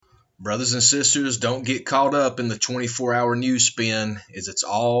Brothers and sisters, don't get caught up in the 24-hour news spin, as it's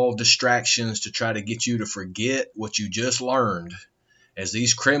all distractions to try to get you to forget what you just learned. As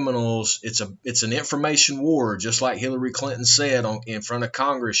these criminals, it's an information war, just like Hillary Clinton said in front of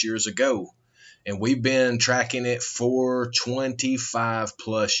Congress years ago. And we've been tracking it for 25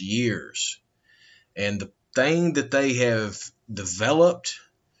 plus years. And the thing that they have developed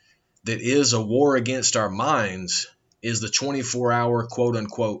that is a war against our minds is the 24-hour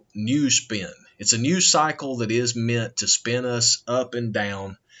quote-unquote news spin. It's a news cycle that is meant to spin us up and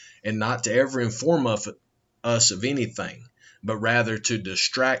down and not to ever inform us of anything, but rather to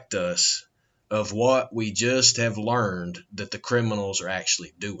distract us of what we just have learned that the criminals are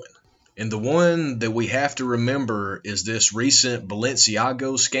actually doing. And the one that we have to remember is this recent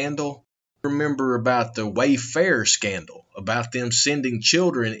Balenciago scandal. Remember about the Wayfair scandal, about them sending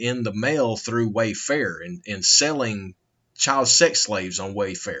children in the mail through Wayfair and selling child sex slaves on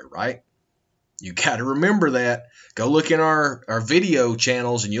Wayfair, right? You got to remember that. Go look in our video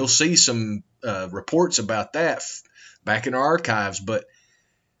channels and you'll see some reports about that back in our archives. But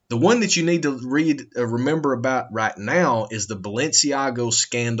the one that you need to remember about right now is the Balenciago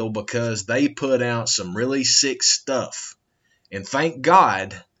scandal, because they put out some really sick stuff. And thank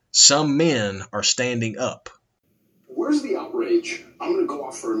God some men are standing up. Where's the outrage? I'm going to go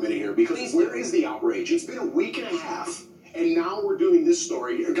off for a minute here, because where is the outrage? It's been a week and a half, and now we're doing this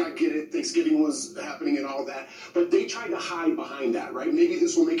story. I get it. Thanksgiving was happening and all that, but they tried to hide behind that, right? Maybe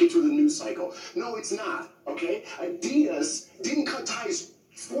this will make it through the news cycle. No, it's not, okay? Adidas didn't cut ties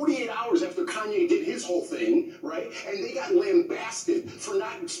 48 hours after Kanye did his whole thing, right? And they got lambasted for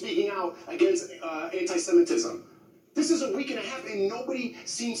not speaking out against anti-Semitism. This is a week and a half, and nobody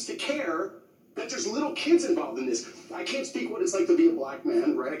seems to care that there's little kids involved in this. I can't speak what it's like to be a black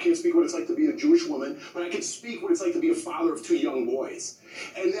man, right? I can't speak what it's like to be a Jewish woman, but I can speak what it's like to be a father of two young boys.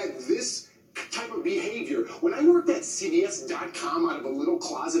 And that this type of behavior, when I worked at CBS.com out of a little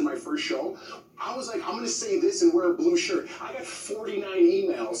closet in my first show, I was like, I'm going to say this and wear a blue shirt. I got 49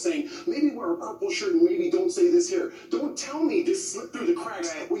 emails saying, maybe wear a purple shirt and maybe don't say this here. Don't tell me this slipped through the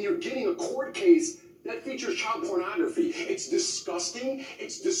cracks when you're getting a court case that features child pornography. It's disgusting.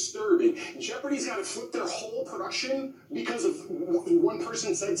 It's disturbing. Jeopardy's got to flip their whole production because of one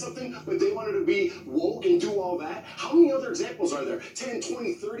person said something, but they wanted to be woke and do all that. How many other examples are there? 10,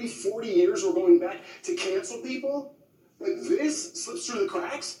 20, 30, 40 years we're going back to cancel people? Like, this slips through the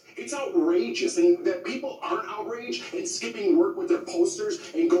cracks? It's outrageous. And that people aren't outraged and skipping work with their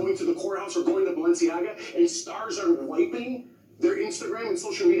posters and going to the courthouse or going to Balenciaga, and stars are wiping their Instagram and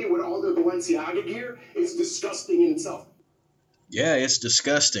social media with all their Balenciaga gear. It's disgusting in itself. Yeah, it's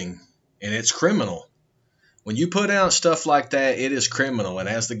disgusting, and it's criminal. When you put out stuff like that, it is criminal. And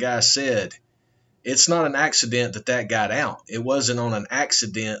as the guy said, it's not an accident that got out. It wasn't on an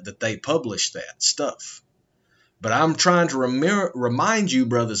accident that they published that stuff. But I'm trying to remind you,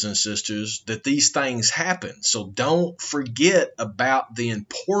 brothers and sisters, that these things happen. So don't forget about the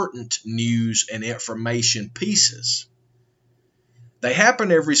important news and information pieces. They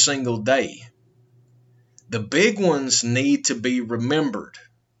happen every single day. The big ones need to be remembered.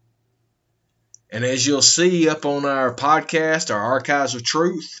 And as you'll see up on our podcast, our Archives of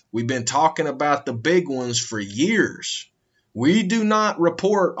Truth, we've been talking about the big ones for years. We do not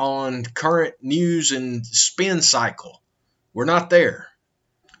report on current news and spin cycle. We're not there.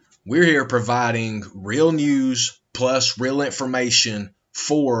 We're here providing real news plus real information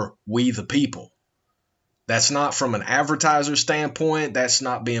for we the people. That's not from an advertiser standpoint. That's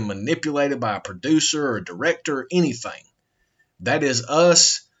not being manipulated by a producer or a director or anything. That is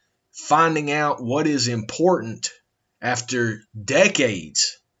us finding out what is important after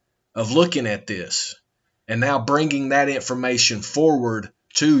decades of looking at this and now bringing that information forward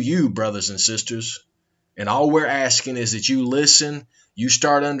to you, brothers and sisters. And all we're asking is that you listen, you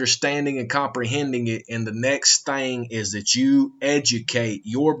start understanding and comprehending it, and the next thing is that you educate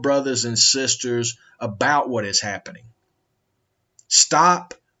your brothers and sisters about what is happening.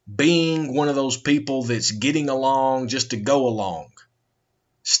 Stop being one of those people that's getting along just to go along.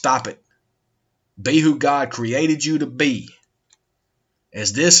 Stop it. Be who God created you to be,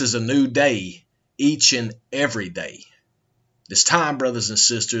 as this is a new day each and every day. It's time, brothers and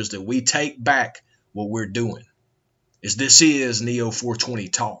sisters, that we take back what we're doing. As this is Neo 420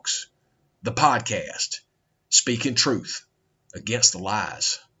 Talks, the podcast, speaking truth against the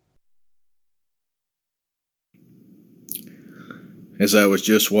lies. As I was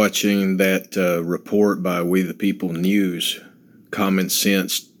just watching that report by We the People News, Common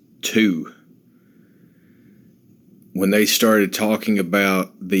Sense 2, when they started talking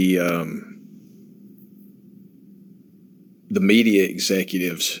about the media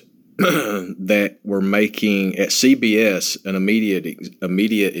executives that were making at CBS, a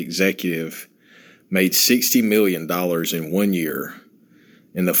media executive made $60 million in 1 year,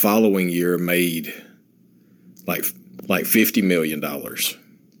 and the following year made like $50 million.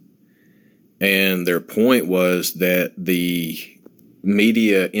 And their point was that the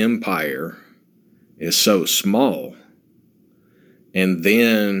media empire is so small, and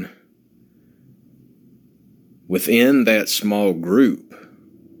then within that small group,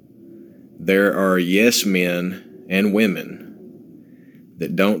 there are yes men and women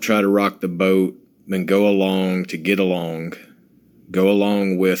that don't try to rock the boat and go along to get along, go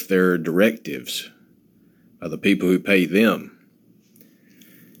along with their directives by the people who pay them.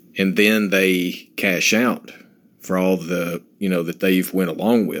 And then they cash out for all the, that they've went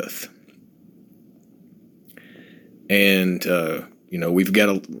along with. And,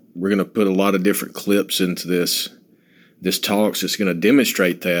 we're going to put a lot of different clips into this talk, so it's going to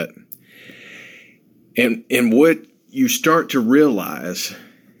demonstrate that. And what you start to realize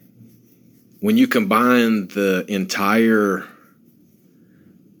when you combine the entire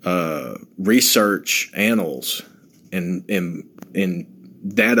research annals and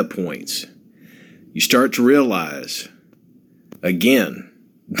data points, you start to realize, again,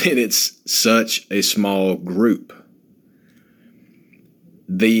 that it's such a small group.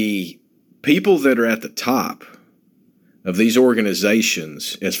 The people that are at the top of these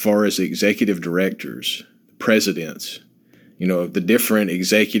organizations, as far as the executive directors, presidents, the different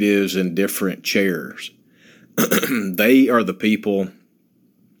executives and different chairs, they are the people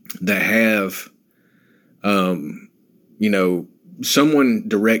that have, someone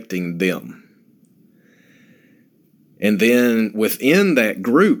directing them. And then within that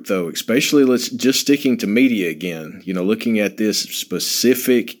group, though, especially let's just sticking to media again, looking at this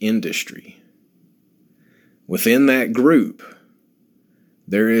specific industry, within that group,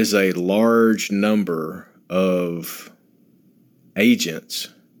 there is a large number of agents,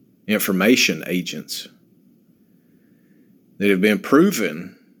 information agents, that have been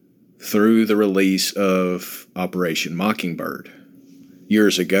proven through the release of Operation Mockingbird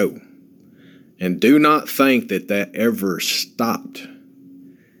years ago. And do not think that ever stopped.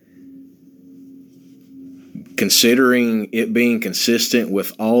 Considering it being consistent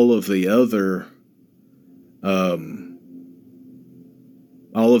with all of the other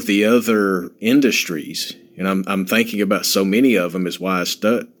industries, and I'm thinking about so many of them, is why I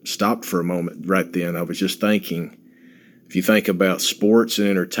stopped for a moment right then. I was just thinking, if you think about sports and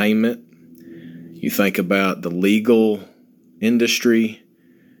entertainment, you think about the legal industry,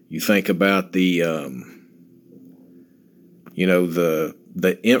 you think about the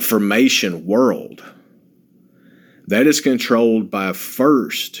information world, that is controlled by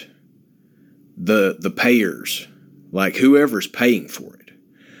first the payers, like whoever's paying for it.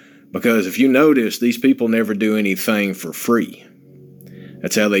 Because if you notice, these people never do anything for free.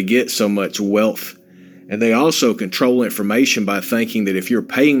 That's how they get so much wealth. And they also control information by thinking that if you're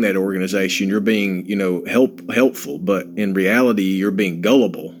paying that organization, you're being, helpful. But in reality, you're being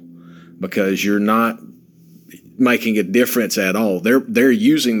gullible because you're not making a difference at all. They're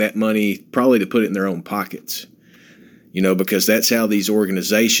using that money probably to put it in their own pockets, because that's how these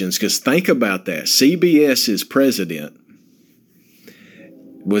organizations, because think about that. CBS's president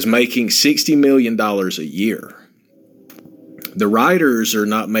was making $60 million a year. The writers are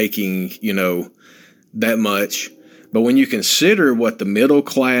not making, that much. But when you consider what the middle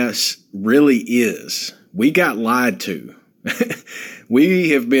class really is, we got lied to. We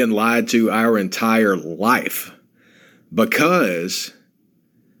have been lied to our entire life because,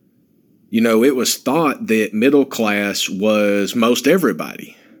 it was thought that middle class was most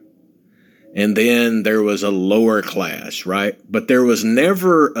everybody. And then there was a lower class, right? But there was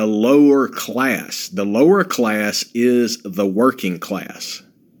never a lower class. The lower class is the working class.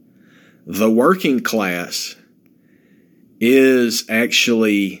 The working class is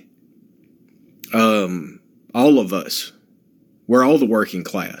actually all of us. We're all the working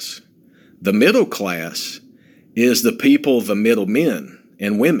class. The middle class is the people, the middlemen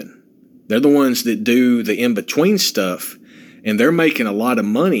and women. They're the ones that do the in-between stuff, and they're making a lot of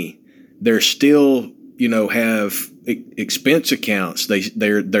money. They're still, have expense accounts.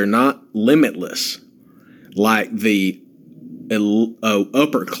 They're not limitless like the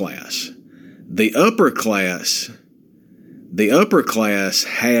upper class. The upper class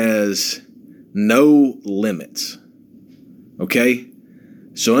has no limits. Okay?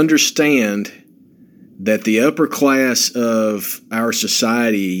 So understand that the upper class of our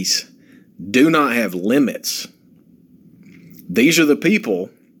societies do not have limits. These are the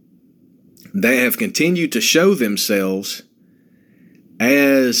people that have continued to show themselves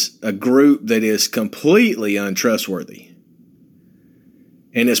as a group that is completely untrustworthy.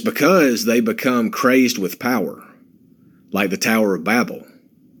 And it's because they become crazed with power, like the Tower of Babel.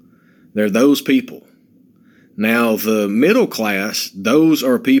 They're those people. Now, the middle class, those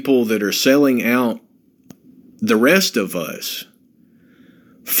are people that are selling out the rest of us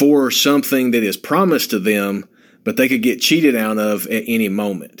for something that is promised to them, but they could get cheated out of at any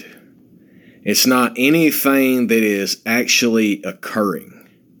moment. It's not anything that is actually occurring.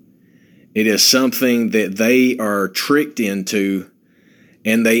 It is something that they are tricked into,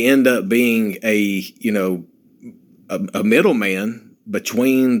 and they end up being a middleman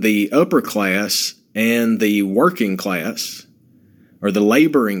between the upper class and the working class, or the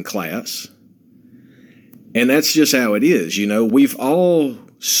laboring class. And that's just how it is. We've all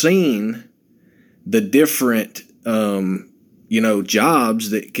seen the different, jobs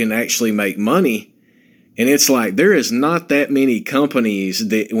that can actually make money. And it's like, there is not that many companies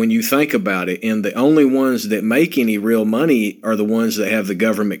that, when you think about it, and the only ones that make any real money are the ones that have the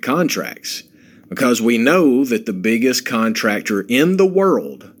government contracts. Because we know that the biggest contractor in the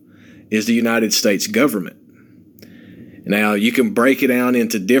world is the United States government. Now, you can break it down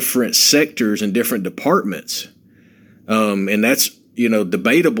into different sectors and different departments. And that's,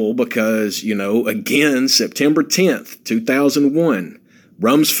 debatable because, again, September 10th, 2001,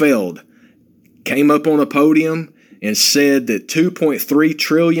 Rumsfeld came up on a podium and said that $2.3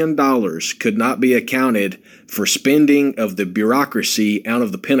 trillion could not be accounted for spending of the bureaucracy out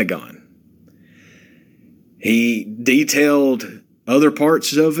of the Pentagon. He detailed other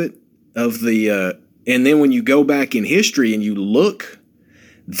parts of it, and then when you go back in history and you look,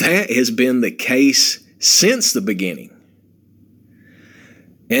 that has been the case since the beginning.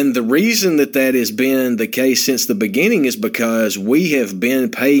 And the reason that has been the case since the beginning is because we have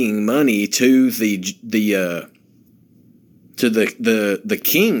been paying money to the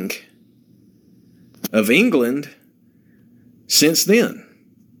king of England since then.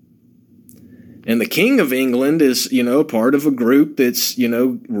 And the king of England is, part of a group that's,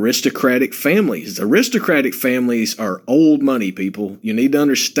 aristocratic families. Aristocratic families are old money, people. You need to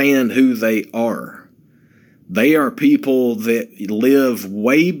understand who they are. They are people that live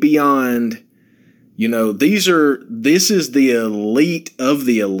way beyond, this is the elite of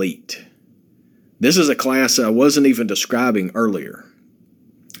the elite. This is a class I wasn't even describing earlier.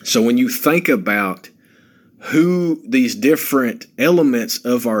 So when you think about who these different elements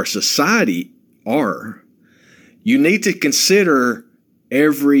of our society are, you need to consider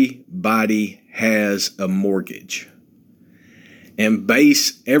everybody has a mortgage and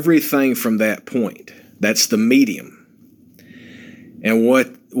base everything from that point. That's the medium. And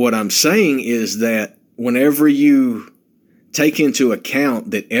what I'm saying is that whenever you take into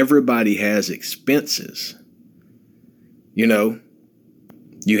account that everybody has expenses, you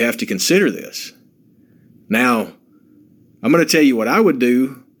have to consider this. Now, I'm going to tell you what I would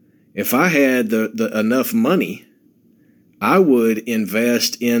do. If I had the enough money, I would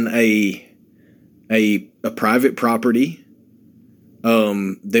invest in a private property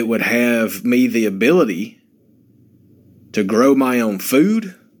that would have me the ability to grow my own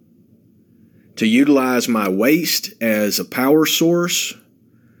food, to utilize my waste as a power source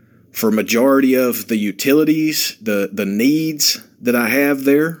for majority of the utilities, the needs that I have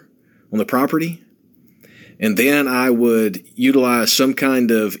there on the property. And then I would utilize some kind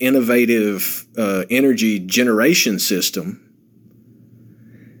of innovative energy generation system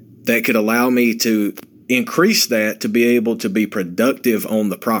that could allow me to increase that to be able to be productive on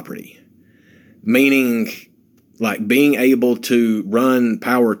the property. Meaning, like being able to run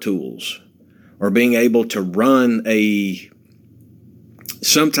power tools or being able to run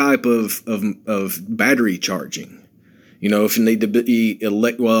some type of battery charging. If you need to be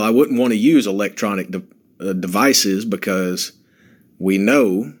I wouldn't want to use electronic devices because we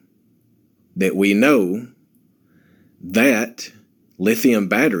know that lithium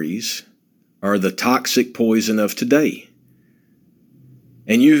batteries are the toxic poison of today.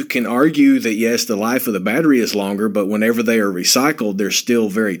 And you can argue that, yes, the life of the battery is longer, but whenever they are recycled, they're still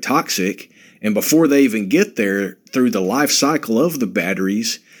very toxic. And before they even get there, through the life cycle of the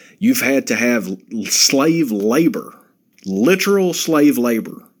batteries, you've had to have slave labor, literal slave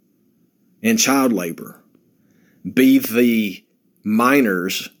labor and child labor, be the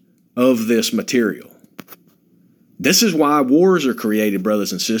miners of this material. This is why wars are created,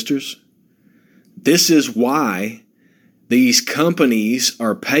 brothers and sisters. This is why these companies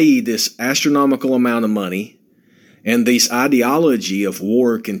are paid this astronomical amount of money, and this ideology of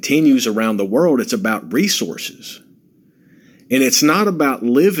war continues around the world. It's about resources. And it's not about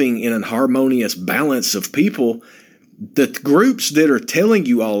living in a harmonious balance of people. The groups that are telling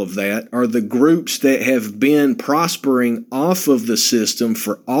you all of that are the groups that have been prospering off of the system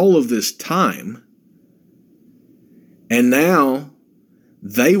for all of this time. And now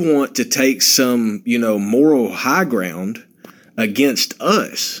they want to take some, moral high ground against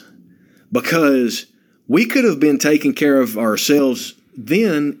us, because we could have been taking care of ourselves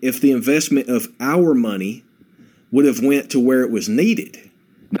then if the investment of our money would have went to where it was needed,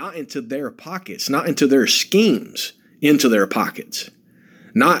 not into their pockets, not into their schemes, into their pockets,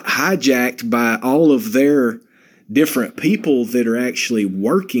 not hijacked by all of their different people that are actually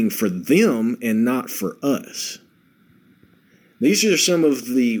working for them and not for us. These are some of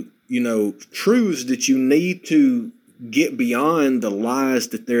the, truths that you need to get beyond the lies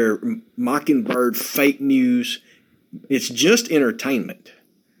that they're mockingbird fake news. It's just entertainment.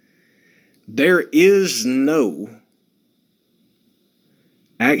 There is no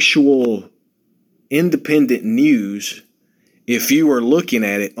actual independent news if you are looking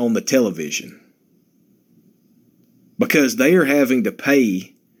at it on the television, because they are having to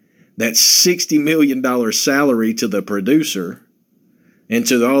pay that $60 million salary to the producer and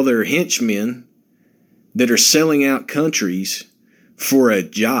to all their henchmen that are selling out countries for a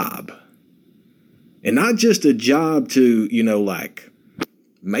job. And not just a job to, like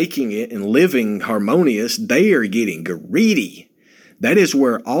making it and living harmonious. They are getting greedy. That is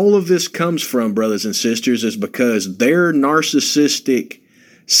where all of this comes from, brothers and sisters, is because their narcissistic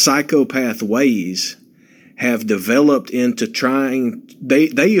psychopath ways have developed into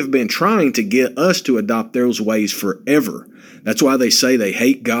they have been trying to get us to adopt those ways forever. That's why they say they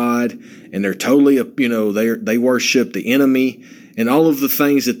hate God and they're totally, they worship the enemy and all of the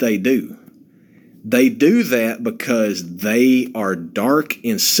things that they do. They do that because they are dark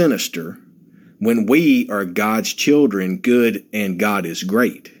and sinister when we are God's children, good, and God is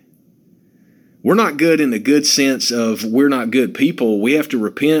great. We're not good in the good sense of we're not good people. We have to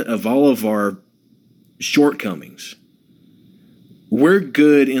repent of all of our shortcomings. We're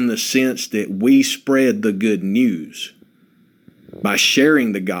good in the sense that we spread the good news by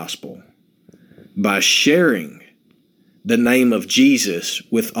sharing the gospel, by sharing the name of Jesus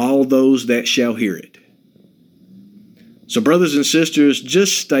with all those that shall hear it. So, brothers and sisters,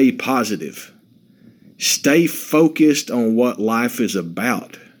 just stay positive. Stay focused on what life is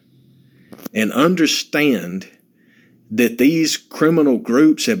about, and understand that these criminal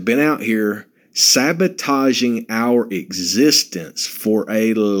groups have been out here sabotaging our existence for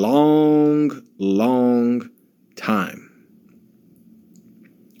a long, long time.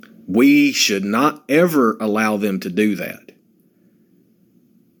 We should not ever allow them to do that,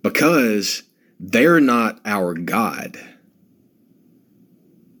 because they're not our God.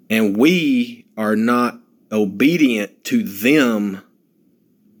 And we are not obedient to them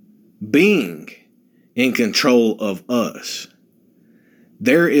being in control of us.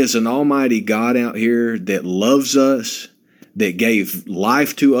 There is an almighty God out here that loves us, that gave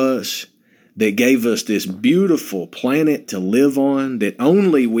life to us, that gave us this beautiful planet to live on, that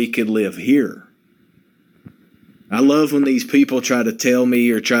only we could live here. I love when these people try to tell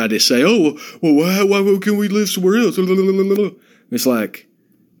me or try to say, oh, well, why can we live somewhere else? It's like,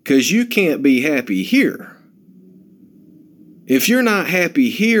 because you can't be happy here. If you're not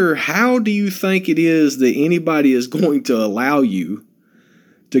happy here, how do you think it is that anybody is going to allow you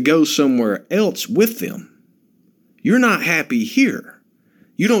to go somewhere else with them? You're not happy here.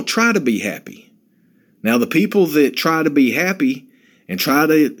 You don't try to be happy. Now, the people that try to be happy and try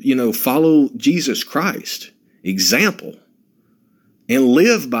to, follow Jesus Christ example and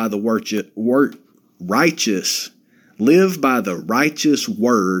live by the live by the righteous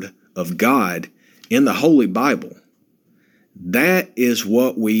word of God in the Holy Bible. That is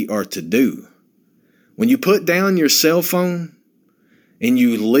what we are to do. When you put down your cell phone and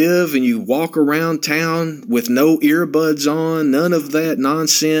you live and you walk around town with no earbuds on, none of that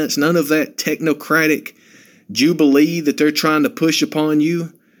nonsense, none of that technocratic jubilee that they're trying to push upon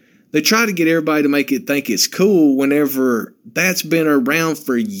you, they try to get everybody to make it think it's cool whenever that's been around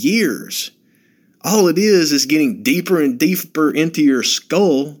for years. All it is getting deeper and deeper into your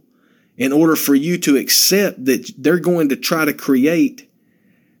skull in order for you to accept that they're going to try to create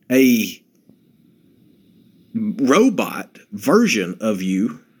a robot version of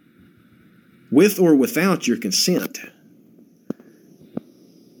you with or without your consent.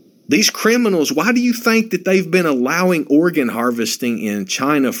 These criminals, why do you think that they've been allowing organ harvesting in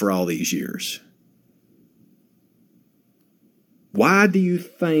China for all these years? Why do you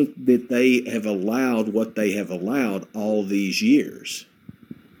think that they have allowed what they have allowed all these years?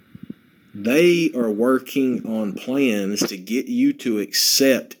 They are working on plans to get you to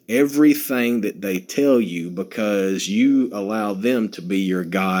accept everything that they tell you because you allow them to be your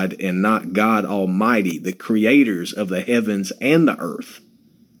God and not God Almighty, the creators of the heavens and the earth.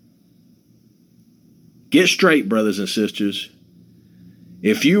 Get straight, brothers and sisters.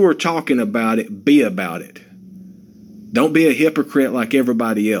 If you are talking about it, be about it. Don't be a hypocrite like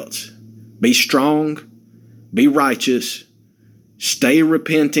everybody else. Be strong, be righteous, stay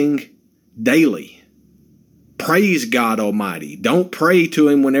repenting daily. Praise God Almighty. Don't pray to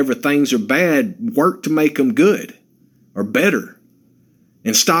Him whenever things are bad. Work to make them good or better.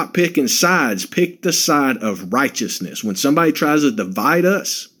 And stop picking sides. Pick the side of righteousness. When somebody tries to divide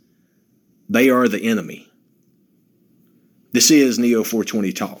us, they are the enemy. This is Neo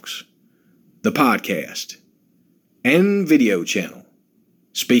 420 Talks, the podcast and video channel,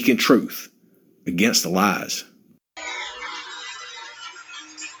 speaking truth against the lies.